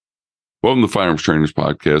Welcome to Firearms Trainers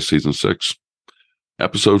Podcast, Season 6,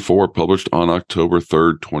 Episode 4, published on October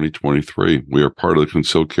 3rd, 2023. We are part of the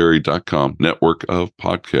ConcealedCarry.com network of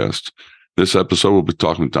podcasts. This episode, we'll be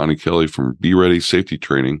talking to Donnie Kelly from Be Ready Safety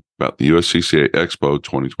Training about the USCCA Expo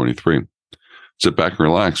 2023. Sit back and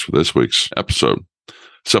relax for this week's episode.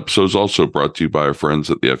 This episode is also brought to you by our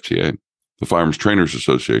friends at the FTA, the Firearms Trainers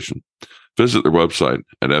Association. Visit their website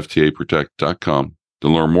at ftaprotect.com to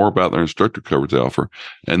learn more about their instructor coverage they offer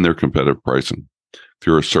and their competitive pricing. If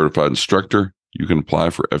you're a certified instructor, you can apply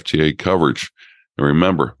for FTA coverage. And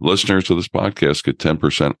remember, listeners to this podcast get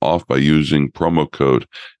 10% off by using promo code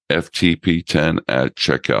FTP10 at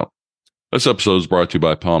checkout. This episode is brought to you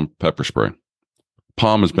by Palm Pepper Spray.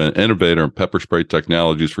 Palm has been an innovator in pepper spray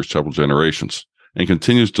technologies for several generations and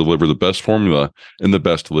continues to deliver the best formula in the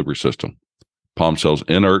best delivery system. Palm sells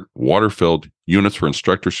inert, water-filled units for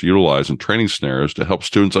instructors to utilize in training scenarios to help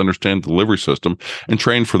students understand the delivery system and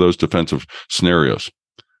train for those defensive scenarios.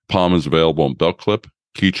 Palm is available in belt clip,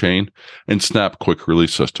 keychain, and snap quick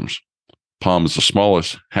release systems. Palm is the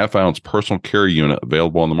smallest half-ounce personal carry unit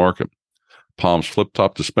available on the market. Palm's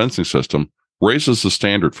flip-top dispensing system raises the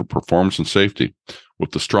standard for performance and safety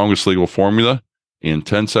with the strongest legal formula in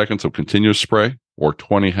 10 seconds of continuous spray or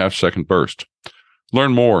 20 half-second burst.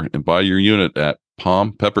 Learn more and buy your unit at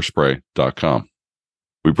palmpepperspray.com.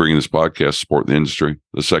 We bring this podcast to support the industry,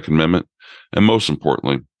 the Second Amendment, and most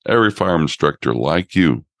importantly, every firearm instructor like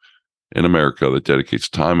you in America that dedicates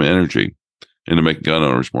time and energy into making gun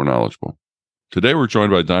owners more knowledgeable. Today, we're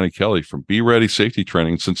joined by Donnie Kelly from Be Ready Safety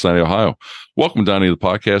Training in Cincinnati, Ohio. Welcome, Donnie, to the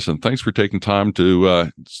podcast, and thanks for taking time to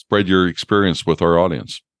spread your experience with our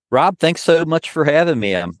audience. Rob, thanks so much for having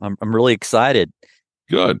me. I'm really excited.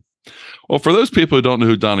 Good. Well, for those people who don't know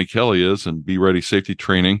who Donnie Kelly is and Be Ready Safety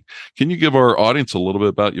Training, can you give our audience a little bit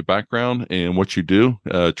about your background and what you do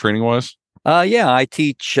training-wise? Yeah, I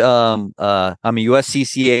teach. I'm a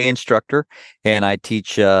USCCA instructor, and I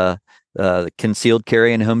teach concealed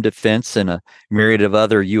carry and home defense and a myriad of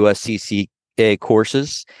other USCCA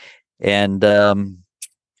courses. And a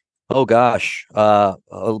little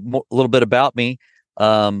bit about me.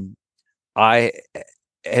 I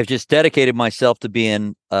have just dedicated myself to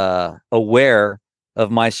being aware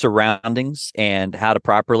of my surroundings and how to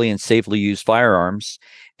properly and safely use firearms.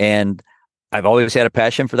 And I've always had a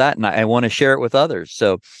passion for that, and I want to share it with others.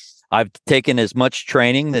 So I've taken as much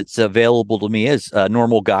training that's available to me as a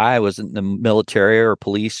normal guy. I wasn't in the military or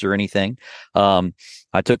police or anything. I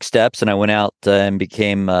took steps, and I went out and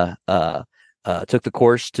became took the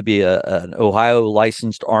course to be an Ohio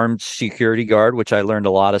licensed armed security guard, which I learned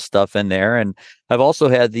a lot of stuff in there. And I've also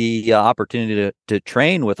had the opportunity to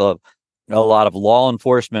train with a lot of law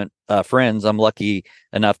enforcement friends. I'm lucky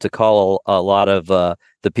enough to call a lot of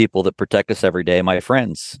the people that protect us every day my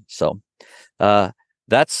friends. So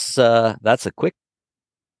that's a quick.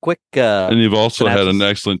 And you've also had an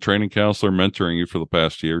excellent training counselor mentoring you for the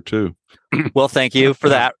past year too. Well, thank you for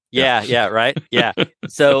that. Yeah, right. Yeah.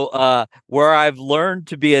 So where I've learned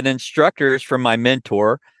to be an instructor is from my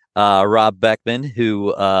mentor, Rob Beckman,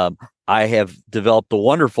 who I have developed a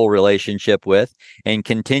wonderful relationship with and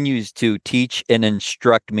continues to teach and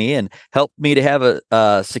instruct me and help me to have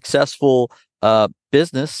a successful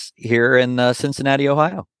business here in Cincinnati,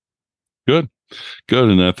 Ohio. Good.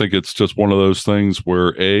 And I think it's just one of those things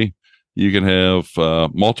where you can have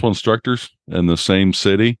multiple instructors in the same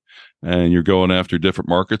city, and you're going after different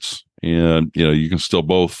markets, and you can still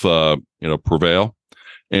both prevail.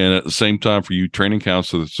 And at the same time, for you training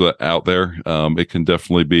counselors out there, it can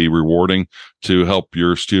definitely be rewarding to help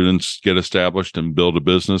your students get established and build a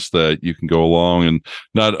business that you can go along and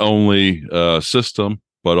not only assist them,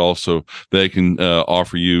 but also they can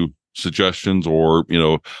offer you suggestions or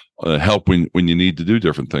help when you need to do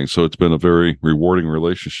different things. So it's been a very rewarding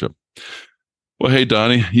relationship. Well, hey,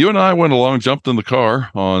 Donnie, you and I went along, jumped in the car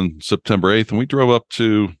on September 8th, and we drove up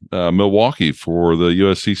to Milwaukee for the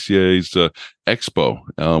USCCA's Expo.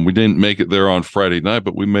 We didn't make it there on Friday night,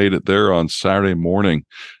 but we made it there on Saturday morning,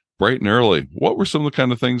 bright and early. What were some of the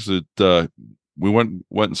kind of things that we went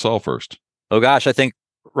and saw first? Oh, gosh, I think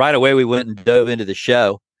right away we went and dove into the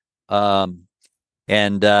show.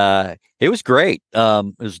 And it was great.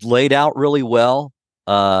 It was laid out really well.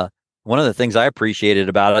 One of the things I appreciated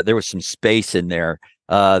about it, there was some space in there.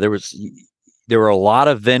 There were a lot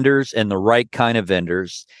of vendors and the right kind of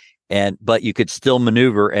vendors, but you could still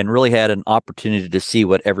maneuver and really had an opportunity to see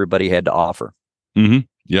what everybody had to offer. Mm-hmm.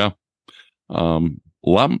 Yeah.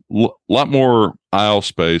 lot more aisle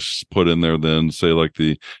space put in there than say like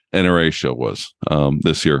the NRA show was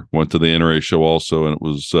this year. Went to the NRA show also, and it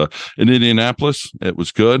was in Indianapolis. It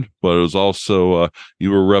was good, but it was also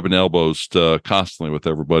you were rubbing elbows constantly with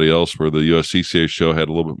everybody else. Where the USCCA show had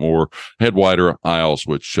a little bit more, had wider aisles,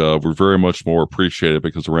 which were very much more appreciated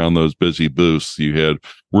because around those busy booths you had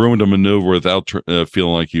room to maneuver without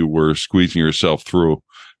feeling like you were squeezing yourself through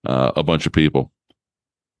a bunch of people.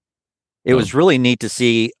 It was really neat to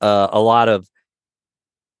see a lot of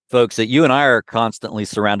folks that you and I are constantly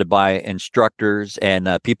surrounded by, instructors and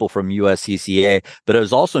people from USCCA, but it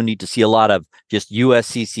was also neat to see a lot of just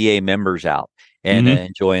USCCA members out and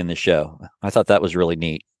enjoying the show. I thought that was really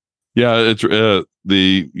neat. Yeah, it's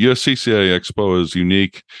the USCCA Expo is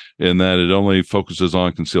unique in that it only focuses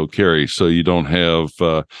on concealed carry, so you don't have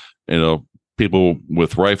people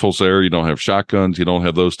with rifles there. You don't have shotguns. You don't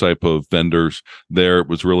have those type of vendors there. It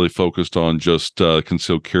was really focused on just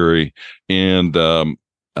concealed carry and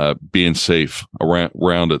being safe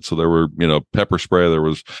around it. So there were, pepper spray, there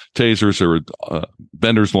was tasers, there were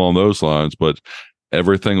vendors along those lines, but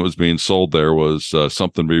everything that was being sold there was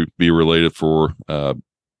something to be related for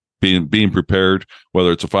being prepared,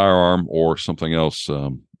 whether it's a firearm or something else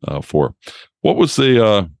for. What was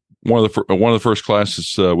the one of the first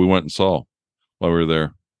classes we went and saw while we were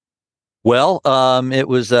there? Well, it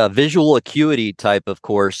was a visual acuity type of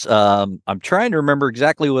course. I'm trying to remember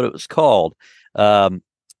exactly what it was called. And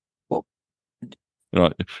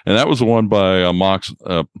that was the one by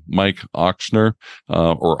Mike Ochsner,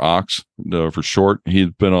 or Ox for short.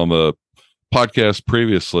 He'd been on the podcast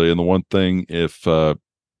previously, and the one thing, if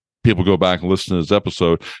people go back and listen to his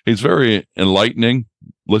episode, he's very enlightening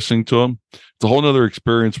listening to him. It's a whole nother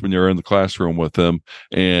experience when you're in the classroom with him,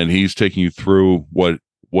 and he's taking you through what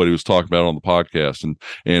he was talking about on the podcast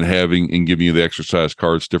and having and giving you the exercise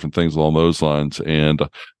cards, different things along those lines. And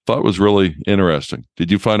thought it was really interesting.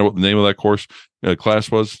 Did you find out what the name of that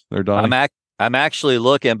class was there, Donnie? I'm actually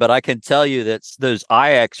looking, but I can tell you that those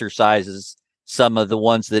eye exercises, some of the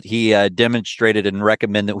ones that he demonstrated and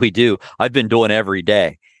recommend that we do, I've been doing every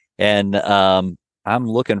day. And I'm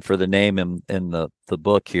looking for the name in the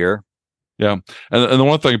book here. Yeah. And the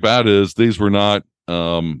one thing about it is these were not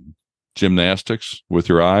gymnastics with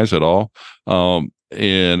your eyes at all.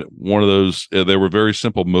 And one of those, they were very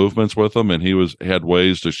simple movements with them. And he had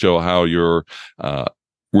ways to show how your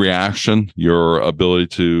reaction, your ability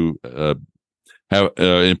to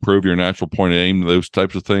improve your natural point of aim, those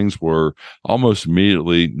types of things were almost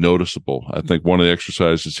immediately noticeable. I think one of the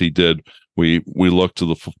exercises he did, we looked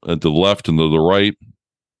to the left and to the right,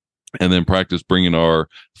 and then practice bringing our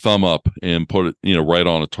thumb up and put it, right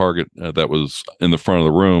on a target that was in the front of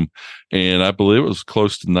the room. And I believe it was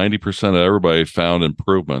close to 90% of everybody found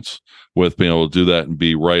improvements with being able to do that and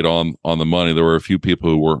be right on the money. There were a few people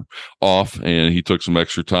who were off, and he took some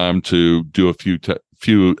extra time to do a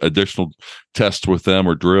few additional tests with them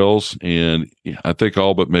or drills. And I think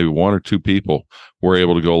all but maybe one or two people were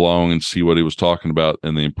able to go along and see what he was talking about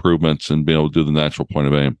and the improvements and being able to do the natural point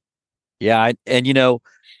of aim. Yeah.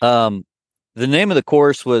 The name of the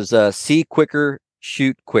course was See Quicker,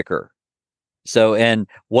 Shoot Quicker. So, and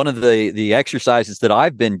one of the exercises that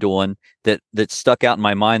I've been doing that stuck out in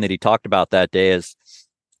my mind that he talked about that day is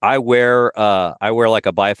I wear like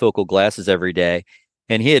a bifocal glasses every day.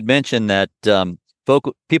 And he had mentioned that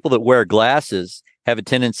people that wear glasses have a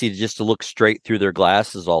tendency to look straight through their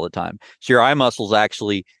glasses all the time. So your eye muscles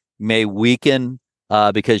actually may weaken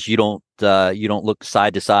because you don't look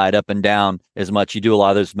side to side, up and down as much. You do a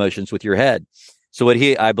lot of those motions with your head. So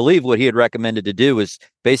I believe what he had recommended to do was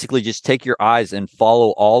basically just take your eyes and follow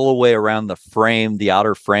all the way around the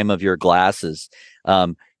outer frame of your glasses.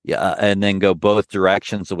 And then go both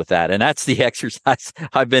directions with that. And that's the exercise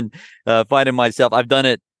I've been finding myself. I've done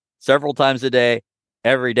it several times a day,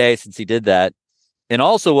 every day since he did that. And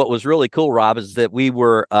also what was really cool, Rob, is that we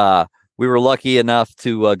were lucky enough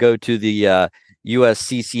to go to the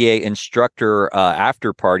USCCA instructor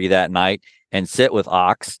after party that night and sit with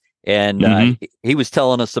Ox. And he was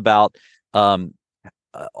telling us about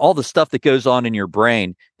all the stuff that goes on in your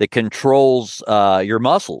brain that controls your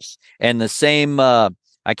muscles. And the same, I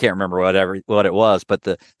can't remember what it was, but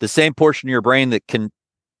the same portion of your brain that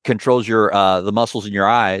controls your the muscles in your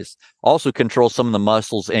eyes also controls some of the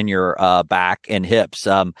muscles in your back and hips.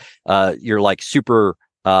 You're like super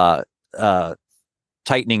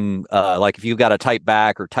tightening, like if you've got a tight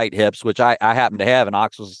back or tight hips, which I happen to have, and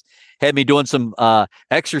Ox had me doing some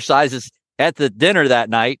exercises at the dinner that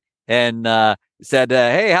night and said,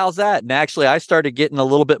 hey, how's that? And actually I started getting a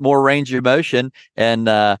little bit more range of motion and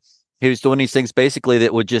he was doing these things basically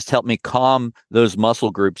that would just help me calm those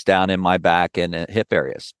muscle groups down in my back and hip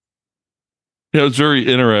areas. Yeah, it's very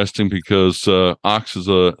interesting because Ox is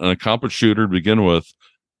an accomplished shooter to begin with,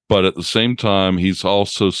 but at the same time, he's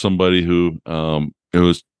also somebody who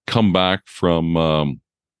has come back from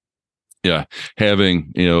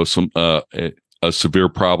having some a severe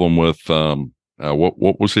problem with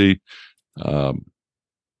what was he? I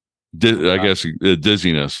guess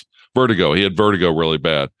dizziness, vertigo. He had vertigo really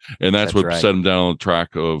bad, and that's what right. set him down on the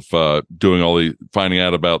track of finding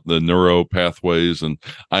out about the neuro pathways and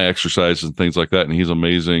eye exercises and things like that. And he's an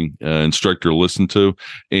amazing instructor to listen to,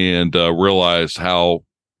 and realize how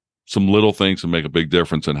some little things can make a big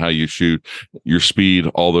difference in how you shoot, your speed,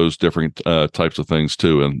 all those different types of things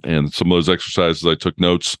too. And some of those exercises, I took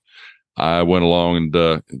notes. I went along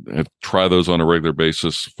and try those on a regular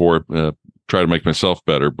basis for try to make myself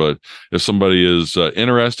better. But if somebody is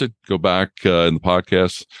interested, go back in the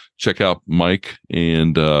podcast, check out Mike,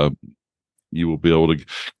 and you will be able to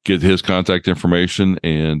get his contact information.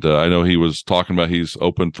 And I know he was talking about he's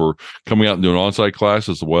open for coming out and doing on-site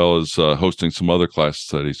classes as well as hosting some other classes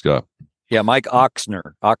that he's got. Yeah, Mike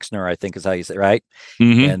Oxner, I think is how you say it, right?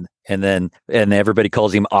 Mm-hmm. And everybody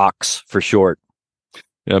calls him Ox for short.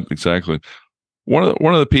 Yep, exactly. One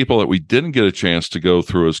of the people that we didn't get a chance to go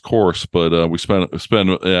through his course, but we spent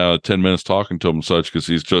 10 minutes talking to him and such, because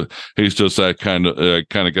he's just that kind of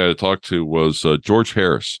guy to talk to, was George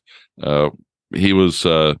Harris. He was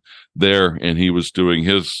there, and he was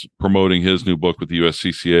promoting his new book with the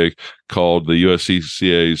USCCA called the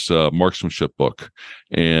USCCA's Marksmanship Book.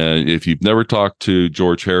 And if you've never talked to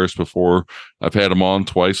George Harris before, I've had him on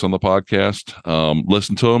twice on the podcast.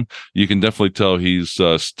 Listen to him. You can definitely tell he's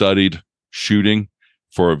studied shooting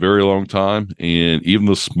for a very long time, and even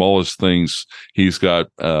the smallest things he's got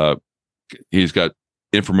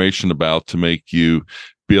information about to make you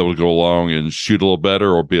be able to go along and shoot a little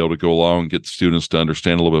better, or be able to go along and get the students to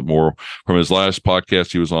understand a little bit more. From his last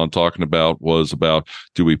podcast he was on talking about,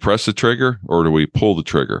 do we press the trigger or do we pull the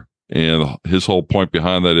trigger? And his whole point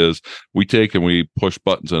behind that is we take and we push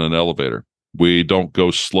buttons in an elevator. We don't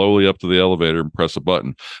go slowly up to the elevator and press a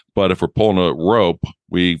button. But if we're pulling a rope,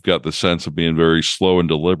 we've got the sense of being very slow and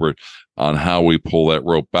deliberate on how we pull that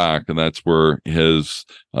rope back. And that's where his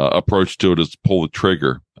approach to it is to pull the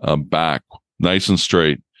trigger back nice and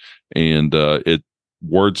straight. And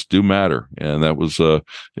words do matter. And that was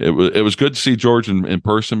it was good to see George in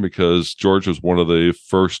person, because George was one of the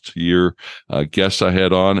first year guests I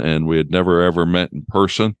had on, and we had never ever met in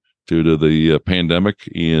person due to the pandemic.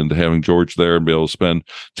 And having George there and be able to spend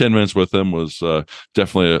 10 minutes with him was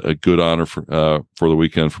definitely a good honor for the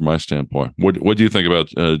weekend from my standpoint. What do you think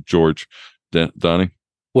about George, Donnie?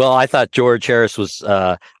 Well, I thought George Harris was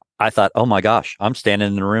I thought, oh my gosh, I'm standing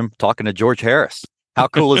in the room talking to George Harris. How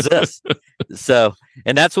cool is this? So,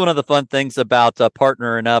 and that's one of the fun things about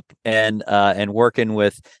partnering up and working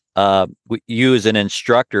with you as an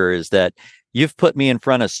instructor, is that you've put me in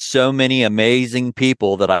front of so many amazing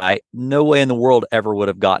people that I no way in the world ever would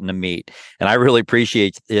have gotten to meet. And I really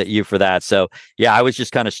appreciate you for that. So yeah, I was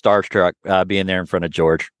just kind of starstruck being there in front of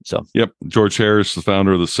George. So, yep. George Harris, the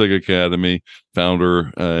founder of the SIG Academy,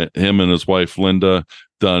 him and his wife, Linda,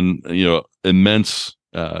 done, immense,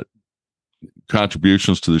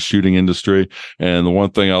 contributions to the shooting industry. And the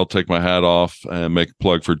one thing I'll take my hat off and make a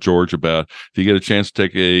plug for George about, if you get a chance to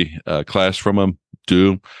take a class from him,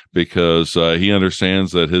 do, because he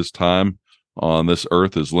understands that his time on this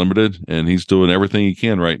earth is limited, and he's doing everything he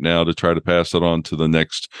can right now to try to pass it on to the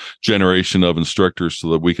next generation of instructors so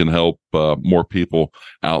that we can help more people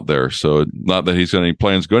out there. So not that he's got any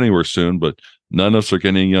plans to go anywhere soon, but none of us are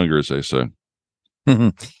getting any younger, as they say.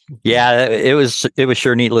 Yeah, it was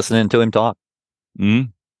sure neat listening to him talk. Mm-hmm.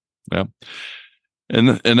 Yeah.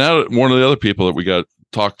 And now one of the other people that we got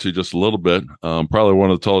talked to just a little bit, probably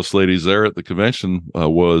one of the tallest ladies there at the convention,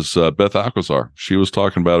 was Beth Alcazar. She was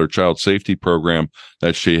talking about her child safety program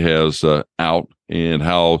that she has out, and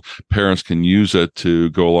how parents can use it to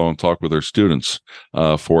go along and talk with their students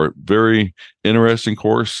for it. Very interesting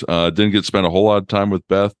course. Didn't get to spend a whole lot of time with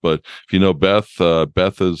Beth, but if you know Beth,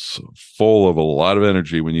 Beth is full of a lot of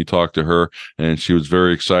energy when you talk to her, and she was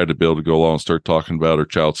very excited to be able to go along and start talking about her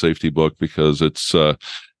child safety book, because it's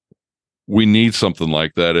we need something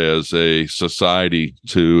like that as a society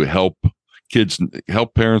to help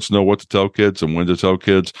parents know what to tell kids and when to tell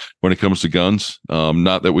kids when it comes to guns.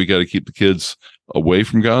 Not that we got to keep the kids away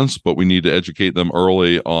from guns, but we need to educate them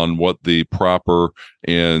early on what the proper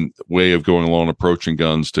and way of going along approaching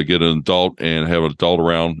guns, to get an adult and have an adult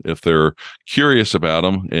around if they're curious about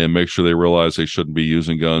them, and make sure they realize they shouldn't be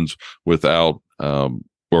using guns without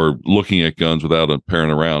or looking at guns without a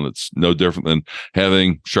parent around. It's no different than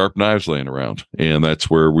having sharp knives laying around. And that's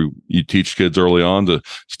where you teach kids early on to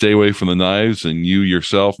stay away from the knives, and you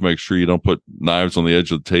yourself make sure you don't put knives on the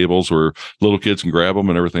edge of the tables where little kids can grab them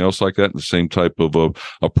and everything else like that. And the same type of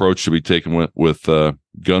approach should be taken with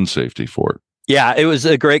gun safety for it. Yeah, it was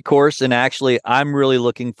a great course. And actually, I'm really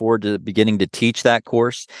looking forward to beginning to teach that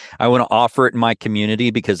course. I want to offer it in my community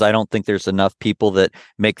because I don't think there's enough people that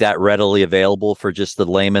make that readily available for just the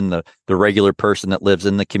layman, the regular person that lives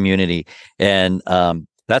in the community. And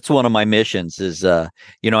that's one of my missions is,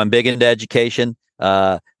 I'm big into education.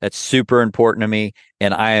 That's super important to me.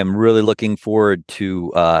 And I am really looking forward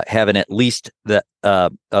to having at least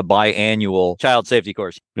a biannual child safety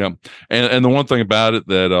course. Yeah. And the one thing about it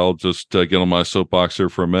that I'll just get on my soapbox here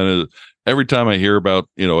for a minute, every time I hear about,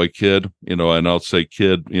 a kid, and I'll say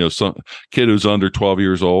kid, some kid who's under 12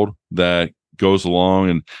 years old that goes along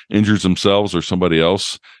and injures themselves or somebody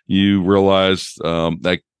else, you realize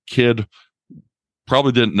that kid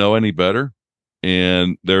probably didn't know any better.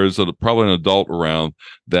 And there's probably an adult around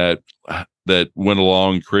that went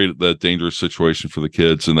along and created that dangerous situation for the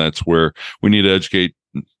kids. And that's where we need to educate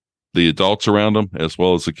the adults around them as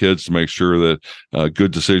well as the kids to make sure that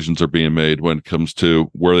good decisions are being made when it comes to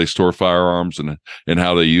where they store firearms and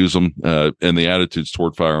how they use them and the attitudes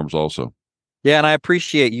toward firearms also. Yeah, and I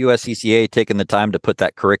appreciate USCCA taking the time to put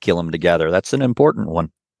that curriculum together. That's an important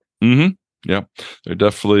one. Mm-hmm. Yeah, they're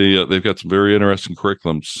definitely they've got some very interesting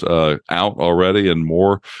curriculums out already, and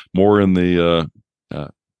more in the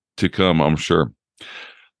to come, I'm sure.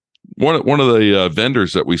 One of the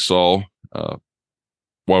vendors that we saw while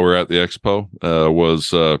we were at the Expo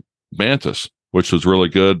was Mantis, which was really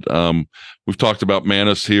good. We've talked about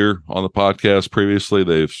Mantis here on the podcast previously.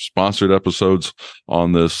 They've sponsored episodes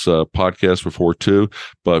on this podcast before too,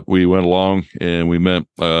 but we went along and we met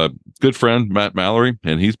a good friend, Matt Mallory,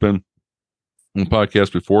 and he's been on the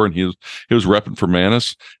podcast before, and he was repping for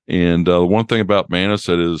Mantis. And the one thing about Mantis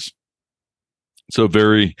that is so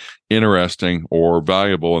very interesting or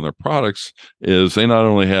valuable in their products is they not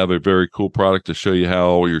only have a very cool product to show you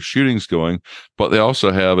how your shooting's going, but they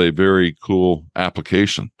also have a very cool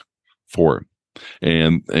application for it.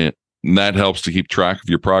 And that helps to keep track of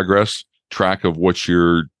your progress, track of what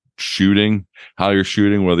you're shooting, how you're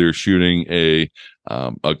shooting, whether you're shooting a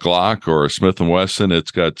Glock or a Smith & Wesson.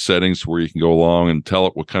 It's got settings where you can go along and tell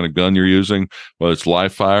it what kind of gun you're using, whether it's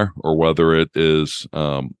live fire or whether it is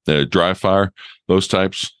dry fire, those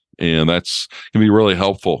types. And that's can be really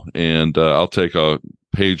helpful. And I'll take a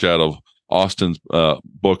page out of Austin's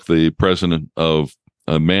book, the president of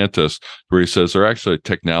Mantis, where he says they're actually a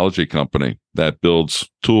technology company that builds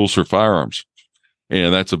tools for firearms.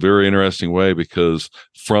 And that's a very interesting way because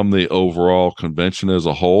from the overall convention as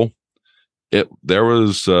a whole, there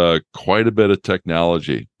was quite a bit of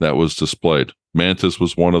technology that was displayed. Mantis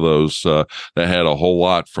was one of those that had a whole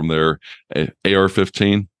lot from their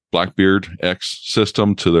AR-15 Blackbeard X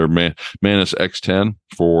system to their Mantis X10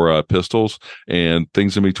 for pistols and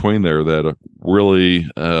things in between there that really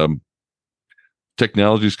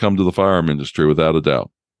technologies come to the firearm industry without a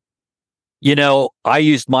doubt. I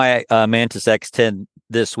used my Mantis X10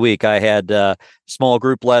 this week. I had a small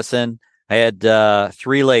group lesson. I had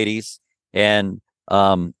 3 ladies, and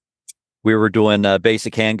we were doing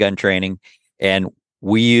basic handgun training, and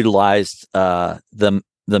we utilized the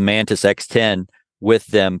Mantis X10 with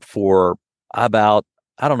them for about,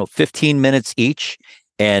 15 minutes each.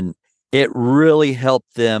 And it really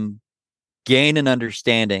helped them gain an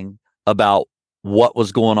understanding about what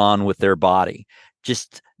was going on with their body.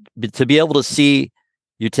 Just to be able to see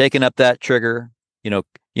you taking up that trigger,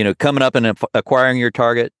 coming up and acquiring your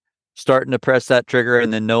target, starting to press that trigger,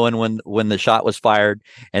 and then knowing when the shot was fired.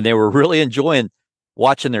 And they were really enjoying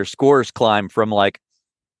watching their scores climb from like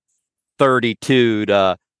 32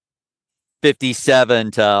 to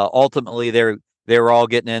 57 to ultimately they were all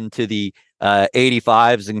getting into the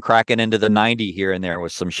 85s and cracking into the 90 here and there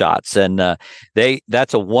with some shots. And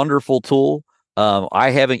that's a wonderful tool. I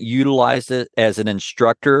haven't utilized it as an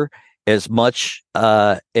instructor as much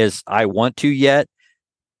as I want to yet.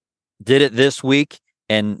 Did it this week,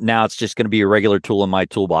 and now it's just going to be a regular tool in my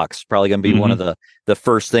toolbox. Probably going to be one of the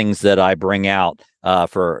first things that I bring out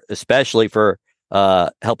especially for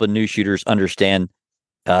helping new shooters understand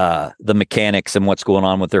the mechanics and what's going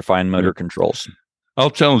on with their fine motor controls. I'll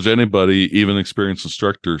challenge anybody, even experienced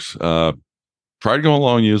instructors, try to go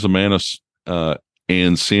along and use a Mantis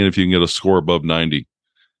and seeing if you can get a score above 90.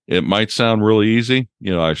 It might sound really easy.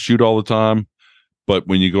 I shoot all the time, but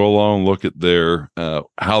when you go along and look at their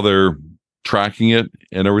how they're tracking it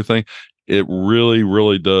and everything, it really,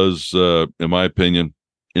 really does, in my opinion,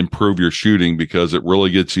 improve your shooting, because it really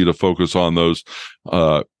gets you to focus on those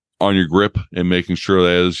on your grip and making sure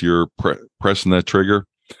that as you're pressing that trigger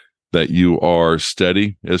that you are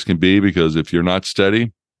steady as can be, because if you're not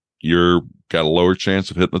steady, you're got a lower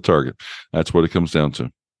chance of hitting the target. That's what it comes down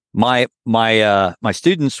to. My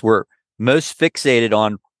students were most fixated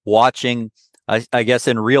on watching, I guess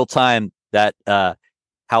in real time, that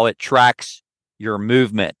how it tracks your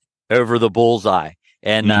movement over the bullseye.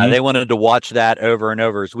 And they wanted to watch that over and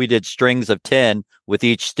over, as we did strings of 10 with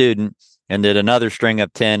each student and did another string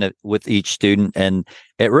of 10 with each student. And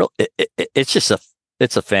it's just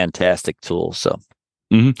it's a fantastic tool. So,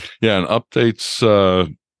 yeah, and updates,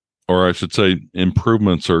 or I should say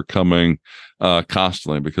improvements, are coming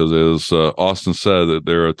constantly, because as Austin said, that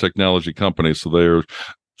they're a technology company. So they're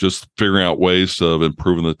just figuring out ways of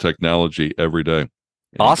improving the technology every day.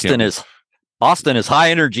 And Austin is high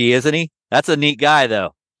energy, isn't he? That's a neat guy,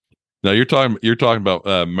 though. No, you're talking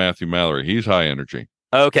about Matthew Mallory. He's high energy.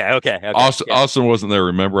 Okay. Austin wasn't there.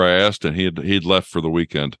 Remember, I asked, and he'd left for the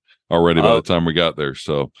weekend already by the time we got there.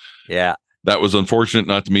 So yeah, that was unfortunate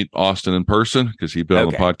not to meet Austin in person, because he'd been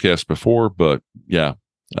on the podcast before. But yeah,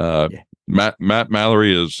 Matt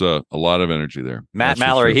Mallory is a lot of energy there. Matt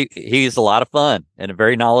Mallory, he's a lot of fun and a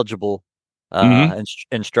very knowledgeable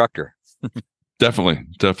instructor. Definitely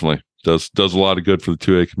does a lot of good for the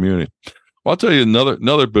 2A community. Well, I'll tell you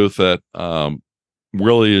another booth that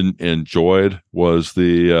really enjoyed was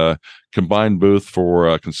the combined booth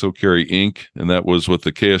for Concealed Carry Inc., and that was with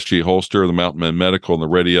the KSG holster, the Mountain Man Medical, and the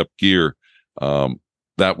Ready Up gear.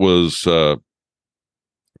 That was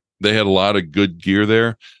they had a lot of good gear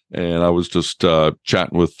there, and I was just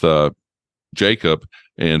chatting with Jacob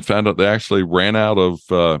and found out they actually ran out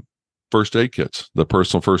of first aid kits, the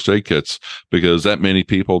personal first aid kits, because that many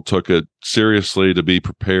people took it seriously to be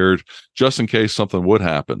prepared just in case something would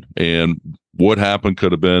happen. And what happened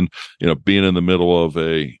could have been, being in the middle of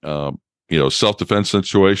a, self-defense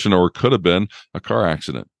situation, or it could have been a car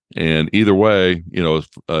accident. And either way,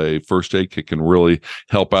 a first aid kit can really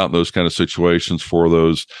help out in those kind of situations for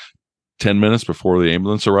those 10 minutes before the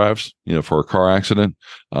ambulance arrives, for a car accident,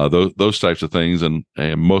 those types of things. And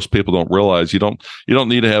most people don't realize you don't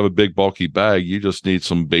need to have a big bulky bag. You just need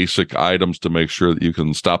some basic items to make sure that you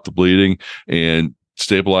can stop the bleeding and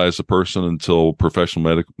stabilize the person until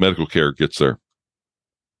professional medical care gets there.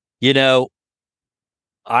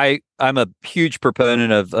 I'm a huge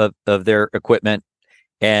proponent of their equipment,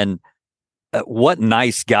 and what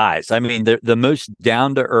nice guys. I mean, they're the most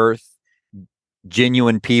down to earth,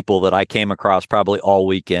 genuine people that I came across probably all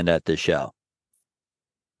weekend at this show.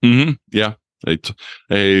 Yeah, they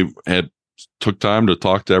took time to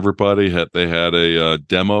talk to everybody. They had a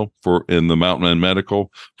demo in the Mountain Man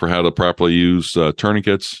Medical for how to properly use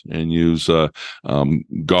tourniquets and use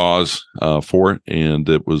gauze for it, and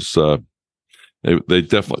it was. They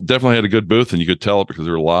definitely had a good booth, and you could tell it because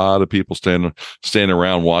there were a lot of people standing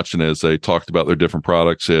around watching as they talked about their different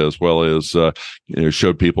products, as well as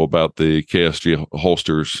showed people about the KSG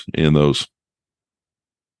holsters in those.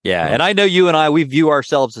 Yeah, and I know you and we view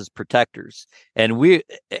ourselves as protectors, and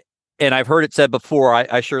I've heard it said before.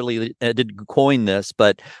 I surely didn't coin this,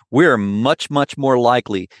 but we're much more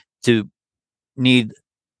likely to need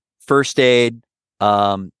first aid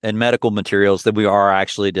and medical materials than we are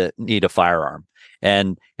actually to need a firearm.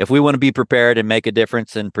 And if we want to be prepared and make a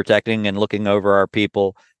difference in protecting and looking over our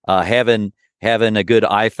people, having a good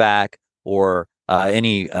IFAC or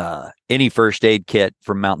any first aid kit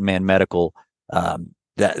from Mountain Man Medical,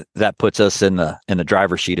 that puts us in the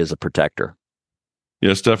driver's seat as a protector.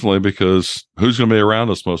 Yes, definitely, because who's going to be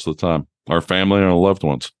around us most of the time? Our family and our loved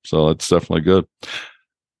ones. So that's definitely good.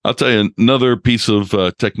 I'll tell you another piece of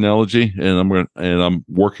technology, and I'm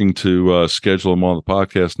working to schedule them on the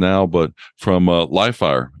podcast now. But from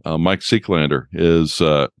Livefire, Mike Seeklander is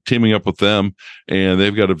teaming up with them, and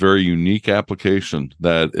they've got a very unique application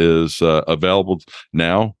that is available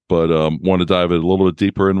now. But want to dive a little bit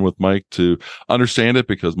deeper in with Mike to understand it,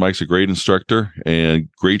 because Mike's a great instructor and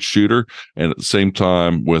great shooter. And at the same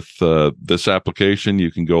time, with this application, you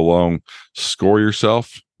can go along, score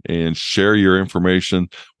yourself, and share your information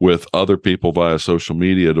with other people via social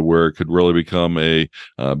media, to where it could really become a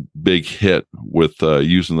big hit with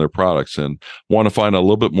using their products. And want to find a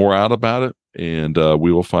little bit more out about it. And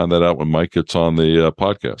we will find that out when Mike gets on the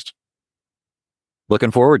podcast. Looking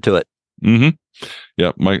forward to it.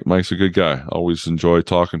 Yeah, Mike's a good guy. Always enjoy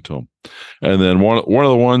talking to him. And then one of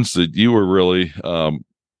the ones that you were really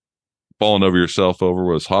falling over yourself over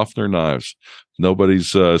was Hofner Knives.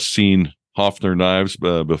 Nobody's seen Hofner knives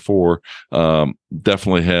before.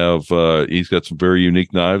 Definitely have. He's got some very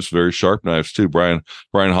unique knives, very sharp knives too. Brian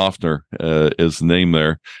Hofner is the name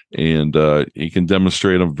there, and he can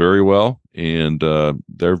demonstrate them very well. And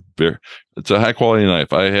they're very. It's a high quality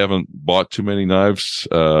knife. I haven't bought too many knives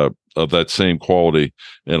of that same quality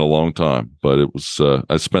in a long time, but it was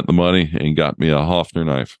I spent the money and got me a Hofner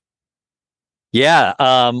knife. Yeah,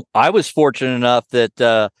 I was fortunate enough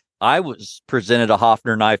that I was presented a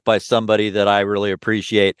Hofner knife by somebody that I really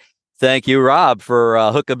appreciate. Thank you, Rob, for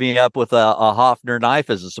hooking me up with a Hofner knife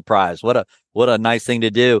as a surprise. What a nice thing to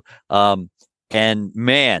do. And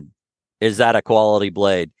man, is that a quality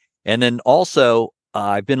blade. And then also,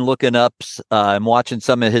 I've been looking up and watching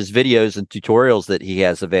some of his videos and tutorials that he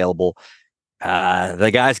has available.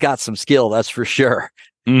 The guy's got some skill, that's for sure.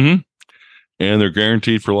 Mm-hmm. And they're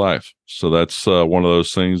guaranteed for life. So that's one of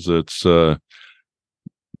those things that's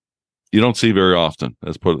you don't see very often.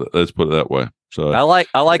 Let's put it that way. So I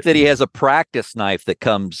like that he has a practice knife that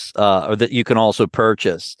comes or that you can also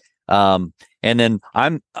purchase. And then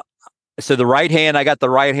so the right hand, I got the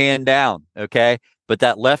right hand down, okay, but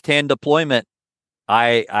that left hand deployment,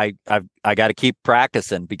 I got to keep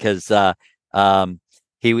practicing because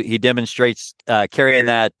he demonstrates carrying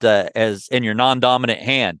that as in your non-dominant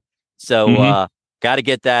hand. So got to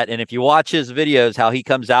get that. And if you watch his videos, how he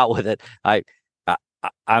comes out with it,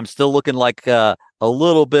 I'm still looking like a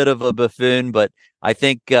little bit of a buffoon, but I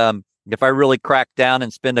think if I really crack down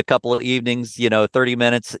and spend a couple of evenings, 30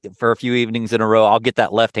 minutes for a few evenings in a row, I'll get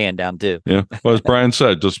that left hand down too. Yeah. Well, as Brian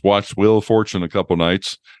said, just watch Wheel of Fortune a couple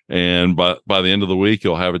nights, and by the end of the week,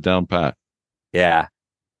 you'll have it down pat. Yeah.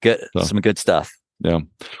 Good. So, some good stuff. Yeah.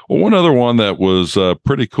 Well, one other one that was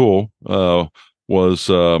pretty cool was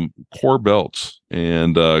Core belts,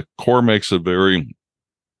 and Core makes a very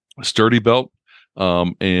sturdy belt.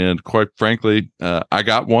 And quite frankly, I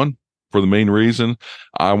got one for the main reason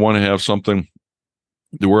I want to have something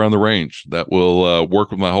to wear on the range that will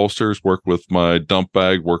work with my holsters, work with my dump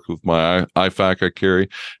bag, work with my IFAC I carry.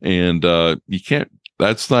 And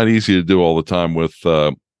that's not easy to do all the time with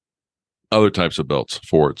other types of belts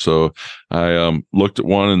for it. So I looked at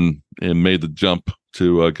one and made the jump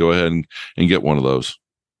to go ahead and get one of those.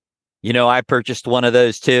 I purchased one of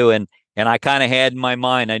those too. And I kind of had in my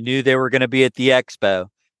mind, I knew they were going to be at the Expo,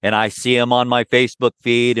 and I see them on my Facebook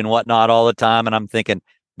feed and whatnot all the time. And I'm thinking,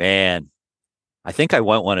 man, I think I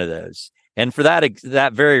want one of those. And for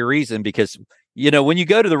that very reason, because, when you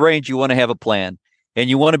go to the range, you want to have a plan and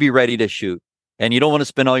you want to be ready to shoot, and you don't want to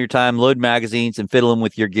spend all your time loading magazines and fiddling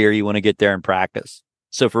with your gear. You want to get there and practice.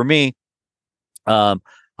 So for me,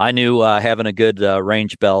 I knew having a good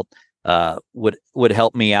range belt would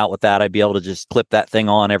help me out with that. I'd be able to just clip that thing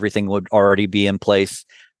on. Everything would already be in place.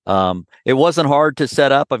 It wasn't hard to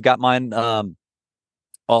set up. I've got mine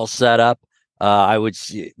all set up. I would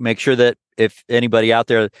make sure that if anybody out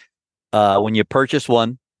there, when you purchase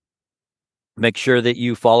one, make sure that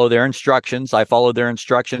you follow their instructions. I followed their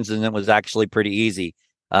instructions, and it was actually pretty easy.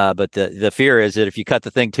 But the fear is that if you cut the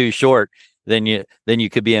thing too short, then you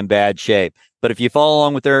could be in bad shape. But if you follow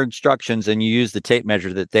along with their instructions and you use the tape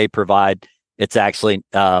measure that they provide, it's actually,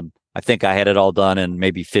 I think I had it all done in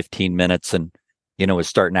maybe 15 minutes, and, was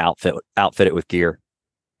starting to outfit it with gear.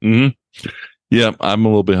 Mm-hmm. Yeah, I'm a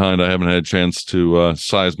little behind. I haven't had a chance to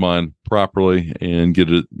size mine properly and get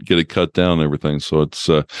it cut down and everything. So it's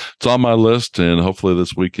on my list, and hopefully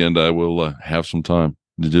this weekend I will have some time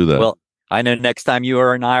to do that. Well, I know next time you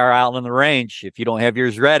and I are out on the range, if you don't have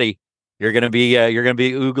yours ready, you're gonna be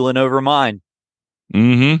oogling over mine.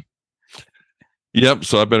 Mm-hmm. Yep.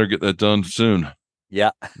 So I better get that done soon.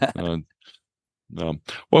 Yeah. Well,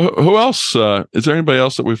 who else? Is there anybody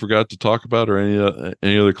else that we forgot to talk about, or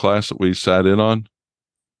any other class that we sat in on?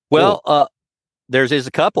 Well, there's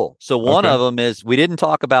a couple. So one of them is, we didn't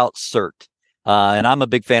talk about CERT, and I'm a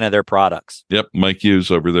big fan of their products. Yep, Mike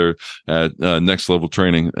Hughes over there at Next Level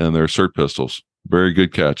Training and their CERT pistols. Very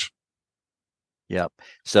good catch. Yep.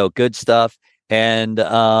 So good stuff. And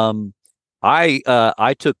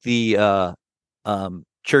I took the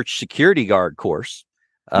church security guard course.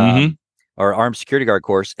 Or armed security guard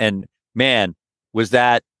course. And man, was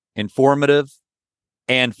that informative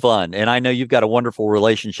and fun. And I know you've got a wonderful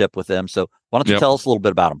relationship with them. So why don't you tell us a little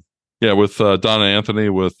bit about them? Yeah, with Donna Anthony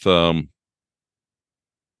with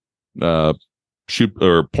shoot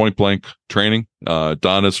or point blank training.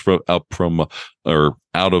 Donna's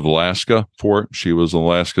out of Alaska for it. She was an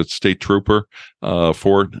Alaska state trooper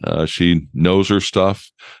for it. She knows her stuff.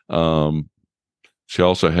 She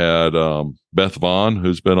also had Beth Vaughn,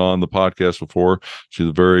 who's been on the podcast before.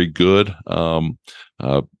 She's very good.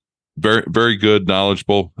 very, very good,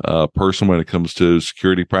 knowledgeable person when it comes to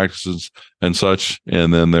security practices and such.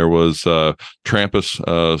 And then there was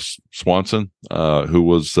Trampus Swanson, who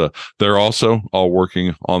was there also, all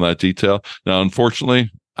working on that detail. Now,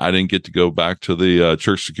 unfortunately, I didn't get to go back to the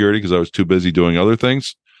church security because I was too busy doing other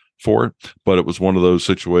things for it. But it was one of those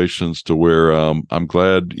situations to where I'm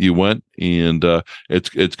glad you went, and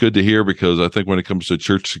it's good to hear, because I think when it comes to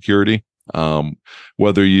church security,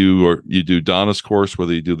 whether you do Donna's course,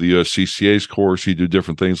 whether you do the USCCA's course, you do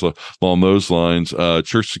different things along those lines.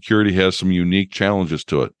 Church security has some unique challenges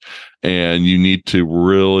to it, and you need to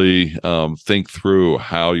really think through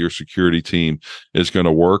how your security team is going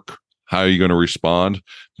to work, how you're going to respond,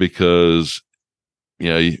 because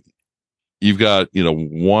you've got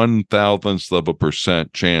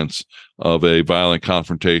 1/1000% chance of a violent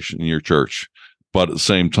confrontation in your church. But at the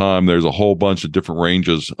same time, there's a whole bunch of different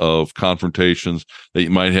ranges of confrontations that you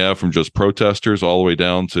might have, from just protesters all the way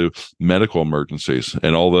down to medical emergencies.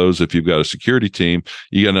 And all those, if you've got a security team,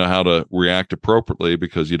 you got to know how to react appropriately,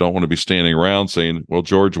 because you don't want to be standing around saying, well,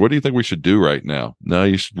 George, what do you think we should do right now? No,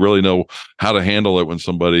 you should really know how to handle it when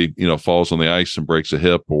somebody, falls on the ice and breaks a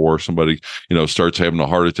hip, or somebody, starts having a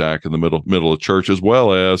heart attack in the middle of church, as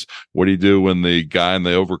well as what do you do when the guy in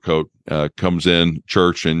the overcoat comes in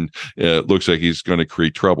church and it looks like he's going to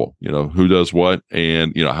create trouble. Who does what,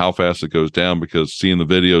 and how fast it goes down, because seeing the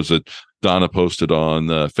videos that Donna posted on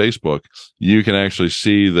Facebook, you can actually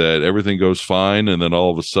see that everything goes fine, and then all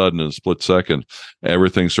of a sudden, in a split second,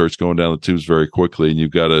 everything starts going down the tubes very quickly, and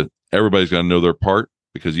everybody's got to know their part,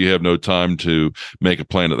 because you have no time to make a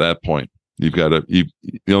plan at that point. The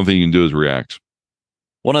only thing you can do is react.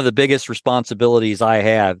 One of the biggest responsibilities I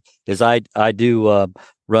have is I do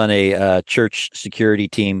run a church security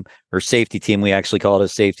team, or safety team. We actually call it a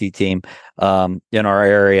safety team in our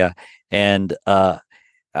area. And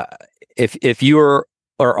if you are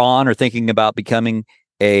on or thinking about becoming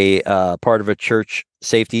a part of a church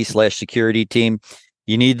safety / security team,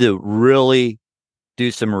 you need to really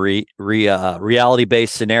do some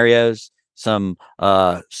reality-based scenarios, some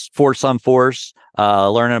force on force,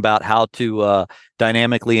 learning about how to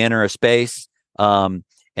dynamically enter a space.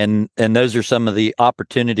 And those are some of the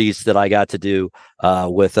opportunities that I got to do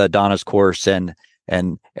with Donna's course and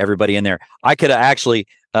everybody in there. I could have actually,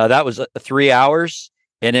 that was 3 hours,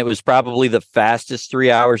 and it was probably the fastest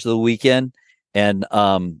 3 hours of the weekend. And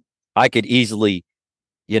I could easily,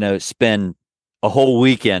 spend a whole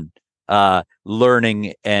weekend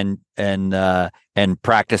learning and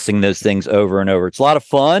practicing those things over and over. It's a lot of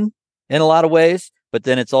fun in a lot of ways, but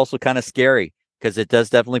then it's also kind of scary, because it does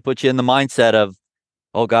definitely put you in the mindset of,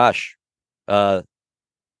 oh gosh, what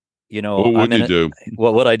would you do?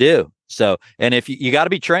 What would I do? So, and if you got to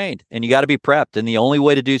be trained and you got to be prepped, and the only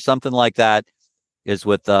way to do something like that is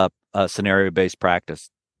with a scenario-based practice.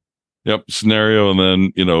 Yep, scenario, and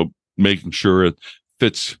then making sure it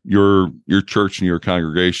fits your church and your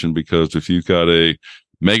congregation, because if you've got a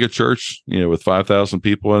mega church, with 5,000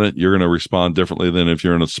 people in it, you're going to respond differently than if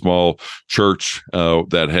you're in a small church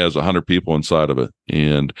that has 100 people inside of it.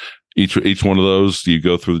 And each one of those, you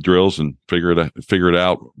go through the drills and figure it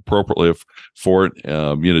out appropriately for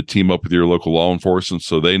it. Team up with your local law enforcement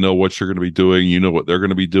so they know what you're going to be doing. You know what they're going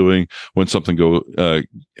to be doing when something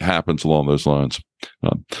happens along those lines.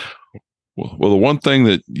 Well, the one thing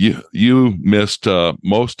that you missed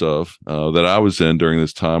most of that I was in during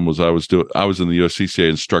this time was I was in the USCCA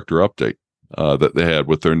instructor update that they had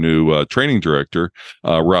with their new training director,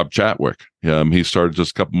 Rob Chatwick. He started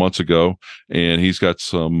just a couple months ago, and he's got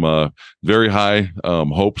some very high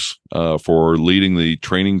hopes for leading the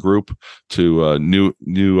training group to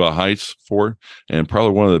new heights for it. And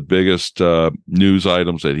probably one of the biggest news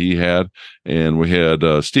items that he had. And we had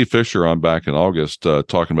Steve Fisher on back in August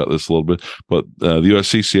talking about this a little bit. But the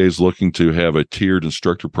USCCA is looking to have a tiered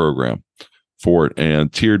instructor program for it,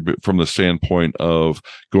 and tiered from the standpoint of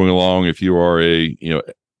going along. If you are a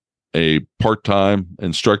part-time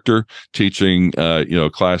instructor teaching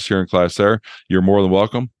class here and class there, you're more than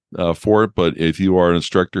welcome for it. But if you are an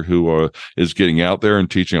instructor who is getting out there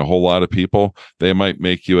and teaching a whole lot of people, they might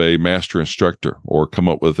make you a master instructor or come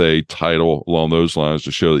up with a title along those lines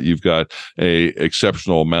to show that you've got a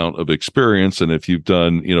exceptional amount of experience. And if you've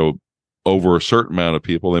done over a certain amount of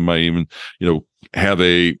people, they might even have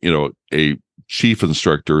a chief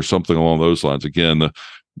instructor or something along those lines. Again,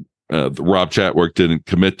 the Rob Chatwick didn't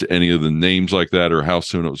commit to any of the names like that or how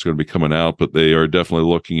soon it was going to be coming out, but they are definitely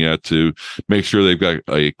looking at to make sure they've got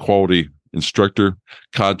a quality instructor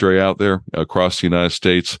cadre out there across the United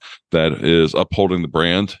States that is upholding the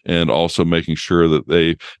brand and also making sure that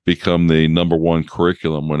they become the number one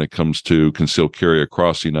curriculum when it comes to concealed carry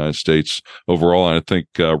across the United States overall. And I think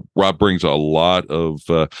Rob brings a lot of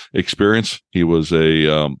experience. He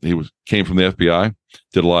came from the FBI,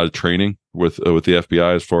 did a lot of training with the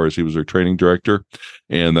FBI as far as he was their training director,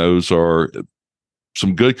 and those are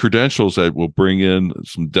some good credentials that will bring in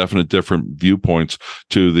some definite different viewpoints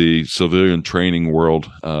to the civilian training world,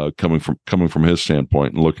 coming from his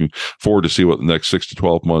standpoint, and looking forward to see what the next 6 to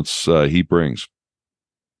 12 months he brings.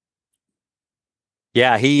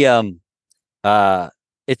 Yeah,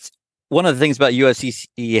 it's one of the things about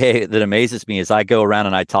USCCA that amazes me is I go around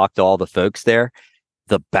and I talk to all the folks there,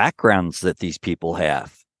 the backgrounds that these people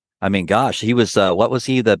have. I mean, gosh, he was what was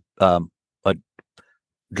he, the a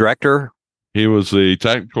director? He was the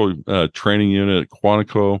tactical training unit at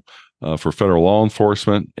Quantico for federal law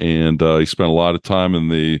enforcement, and he spent a lot of time in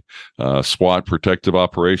the SWAT protective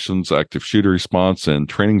operations, active shooter response, and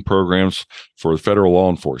training programs for federal law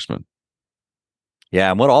enforcement.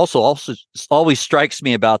 Yeah, and what also always strikes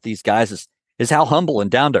me about these guys is how humble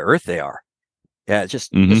and down to earth they are. Yeah,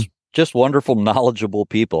 just wonderful, knowledgeable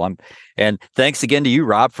people. And thanks again to you,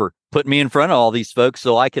 Rob, for putting me in front of all these folks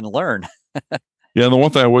so I can learn. Yeah, and the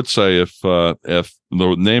one thing I would say, if the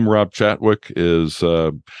name Rob Chatwick is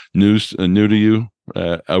new to you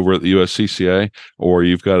over at the USCCA, or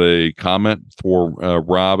you've got a comment for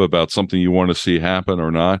Rob about something you want to see happen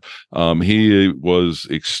or not, he was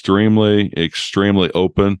extremely, extremely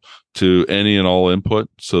open to any and all input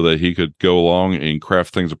so that he could go along and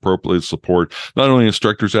craft things appropriately to support not only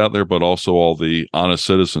instructors out there, but also all the honest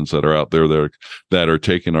citizens that are out there that are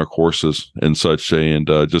taking our courses and such. And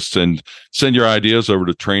just send your ideas over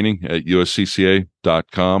to training at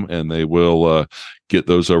USCCA.com, and they will get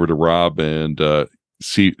those over to Rob and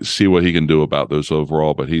see what he can do about those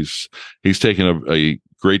overall. But he's taken a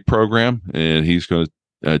great program, and he's going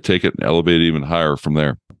to take it and elevate it even higher from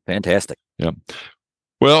there. Fantastic. Yeah.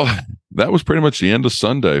 Well, that was pretty much the end of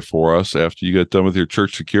Sunday for us. After you got done with your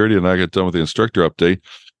church security and I got done with the instructor update,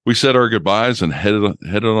 we said our goodbyes and headed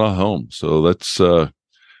on home. So that's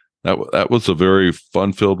that was a very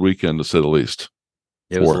fun-filled weekend, to say the least.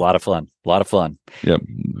 It was a lot of fun. Yeah.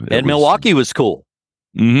 And Milwaukee was cool.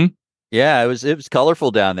 Mm-hmm. Yeah, it was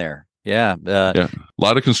colorful down there. Yeah. Yeah. A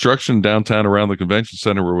lot of construction downtown around the convention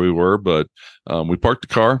center where we were, but we parked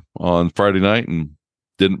the car on Friday night and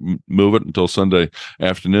didn't move it until Sunday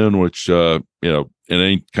afternoon, which, in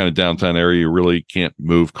any kind of downtown area, you really can't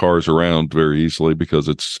move cars around very easily because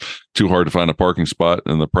it's too hard to find a parking spot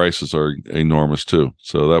and the prices are enormous too.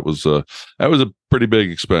 So that was a pretty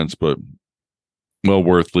big expense, but well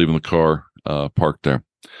worth leaving the car parked there.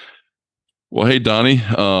 Well, hey, Donnie,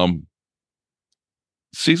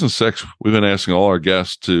 season 6, we've been asking all our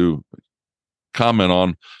guests to comment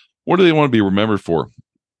on what do they want to be remembered for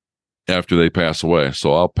after they pass away.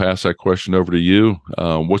 So I'll pass that question over to you.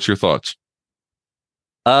 What's your thoughts?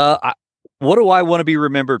 What do I want to be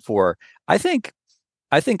remembered for? I think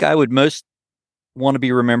I would most want to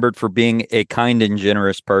be remembered for being a kind and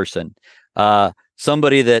generous person.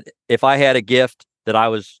 Somebody that if I had a gift that I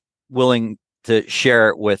was willing to share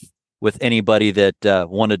it with anybody that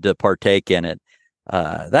wanted to partake in it.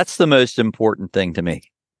 That's the most important thing to me.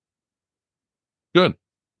 Good.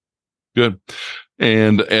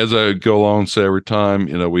 And as I go along, say every time,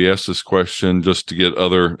 we ask this question just to get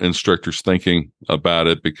other instructors thinking about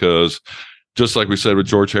it, because just like we said with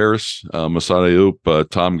George Harris, Masada Ayup,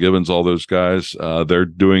 Tom Gibbons, all those guys, they're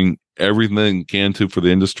doing everything they can for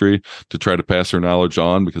the industry to try to pass their knowledge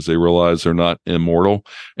on because they realize they're not immortal.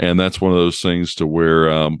 And that's one of those things to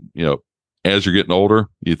where, as you're getting older,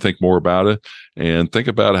 you think more about it and think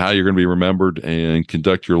about how you're going to be remembered and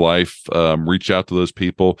conduct your life. Reach out to those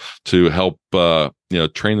people to help,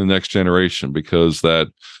 train the next generation, because that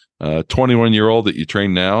 21-year-old that you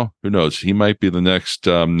train now, who knows, he might be the next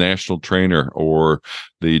national trainer or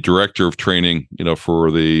the director of training, for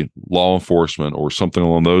the law enforcement or something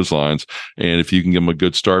along those lines. And if you can give them a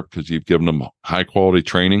good start because you've given them high quality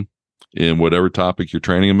training in whatever topic you're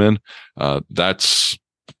training them in, that's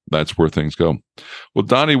where things go. Well,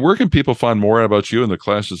 Donnie, where can people find more out about you and the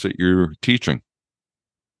classes that you're teaching?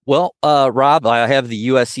 Well, Rob, I have the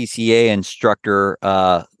USCCA instructor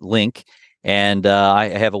link, and I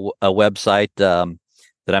have a website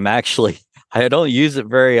that I'm actually, I don't use it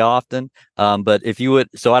very often, but if you would,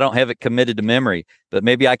 so I don't have it committed to memory, but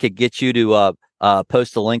maybe I could get you to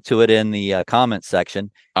post a link to it in the comment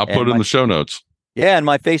section. I'll put it in the show notes. Yeah, and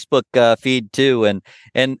my Facebook feed too. And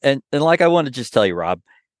like I want to just tell you, Rob,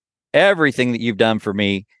 everything that you've done for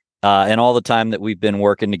me and all the time that we've been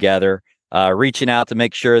working together, reaching out to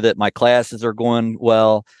make sure that my classes are going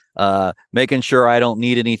well, making sure I don't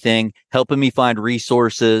need anything, helping me find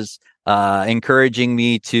resources, encouraging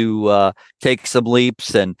me to take some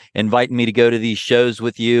leaps, and inviting me to go to these shows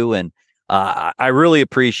with you. And I really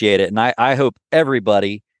appreciate it. And I hope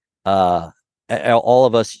everybody, all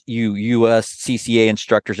of us, you USCCA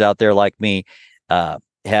instructors out there like me,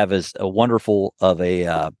 have as a wonderful of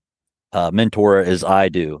a mentor as I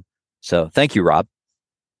do. So thank you, Rob.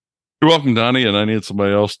 You're welcome, Donnie. And I need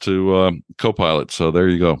somebody else to co-pilot. So there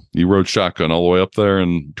you go. You rode shotgun all the way up there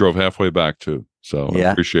and drove halfway back too. So Yeah.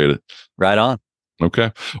 I appreciate it. Right on.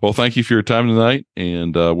 Okay. Well, thank you for your time tonight,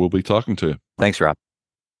 and we'll be talking to you. Thanks, Rob.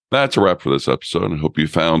 That's a wrap for this episode. I hope you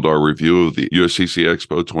found our review of the USCCA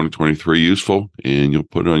Expo 2023 useful, and you'll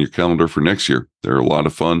put it on your calendar for next year. They're a lot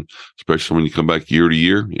of fun, especially when you come back year to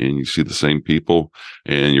year and you see the same people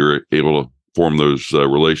and you're able to form those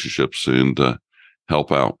relationships and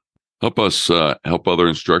help out. Help us help other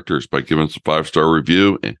instructors by giving us a 5-star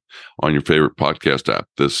review on your favorite podcast app.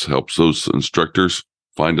 This helps those instructors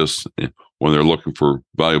find us when they're looking for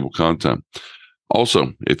valuable content.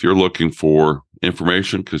 Also, if you're looking for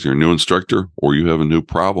information because you're a new instructor or you have a new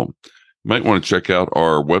problem, you might want to check out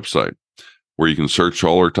our website where you can search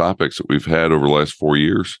all our topics that we've had over the last 4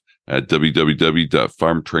 years at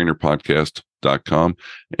www.firemantrainerpodcast.com,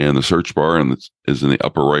 and the search bar is in the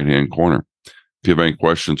upper right-hand corner. If you have any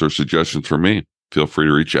questions or suggestions for me, feel free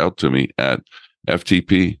to reach out to me at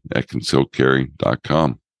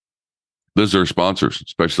ftp@concealedcarry.com. Visit our sponsors,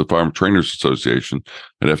 especially the Firearm Trainers Association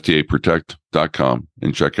at ftaprotect.com,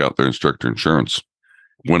 and check out their instructor insurance.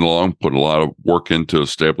 Went along, put a lot of work into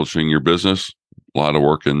establishing your business, a lot of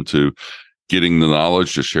work into getting the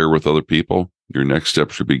knowledge to share with other people. Your next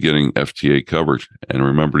step should be getting FTA coverage. And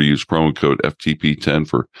remember to use promo code FTP10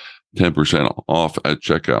 for 10% off at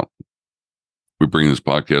checkout. We bring this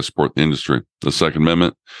podcast to support the industry, the Second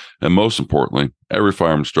Amendment, and most importantly, every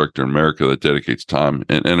firearm instructor in America that dedicates time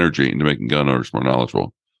and energy into making gun owners more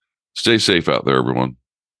knowledgeable. Stay safe out there, everyone.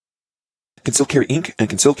 Concealed Carry Inc. and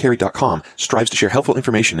ConcealedCarry.com strives to share helpful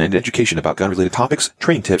information and education about gun-related topics,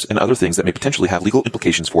 training tips, and other things that may potentially have legal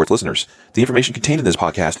implications for its listeners. The information contained in this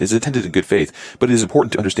podcast is intended in good faith, but it is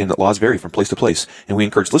important to understand that laws vary from place to place, and we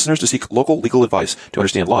encourage listeners to seek local legal advice to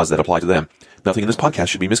understand laws that apply to them. Nothing in this podcast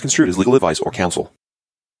should be misconstrued as legal advice or counsel.